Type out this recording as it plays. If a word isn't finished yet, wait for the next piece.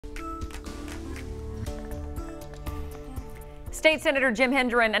State Senator Jim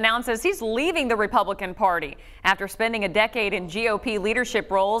Hendren announces he's leaving the Republican Party. After spending a decade in GOP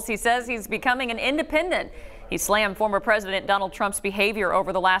leadership roles, he says he's becoming an independent. He slammed former President Donald Trump's behavior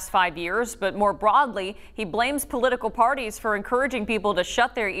over the last 5 years, but more broadly, he blames political parties for encouraging people to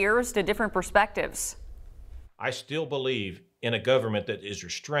shut their ears to different perspectives. I still believe in a government that is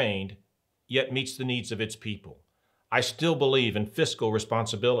restrained, yet meets the needs of its people. I still believe in fiscal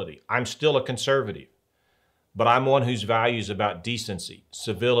responsibility. I'm still a conservative. But I'm one whose values about decency,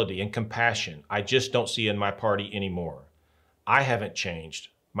 civility, and compassion I just don't see in my party anymore. I haven't changed.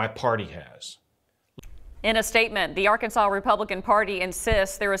 My party has. In a statement, the Arkansas Republican Party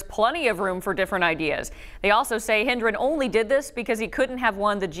insists there is plenty of room for different ideas. They also say Hendren only did this because he couldn't have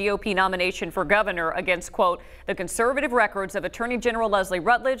won the GOP nomination for governor against, quote, the conservative records of Attorney General Leslie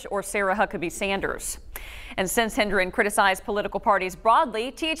Rutledge or Sarah Huckabee Sanders. And since Hendren criticized political parties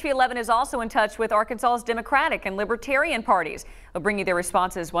broadly, THP 11 is also in touch with Arkansas's Democratic and Libertarian parties. We'll bring you their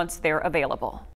responses once they're available.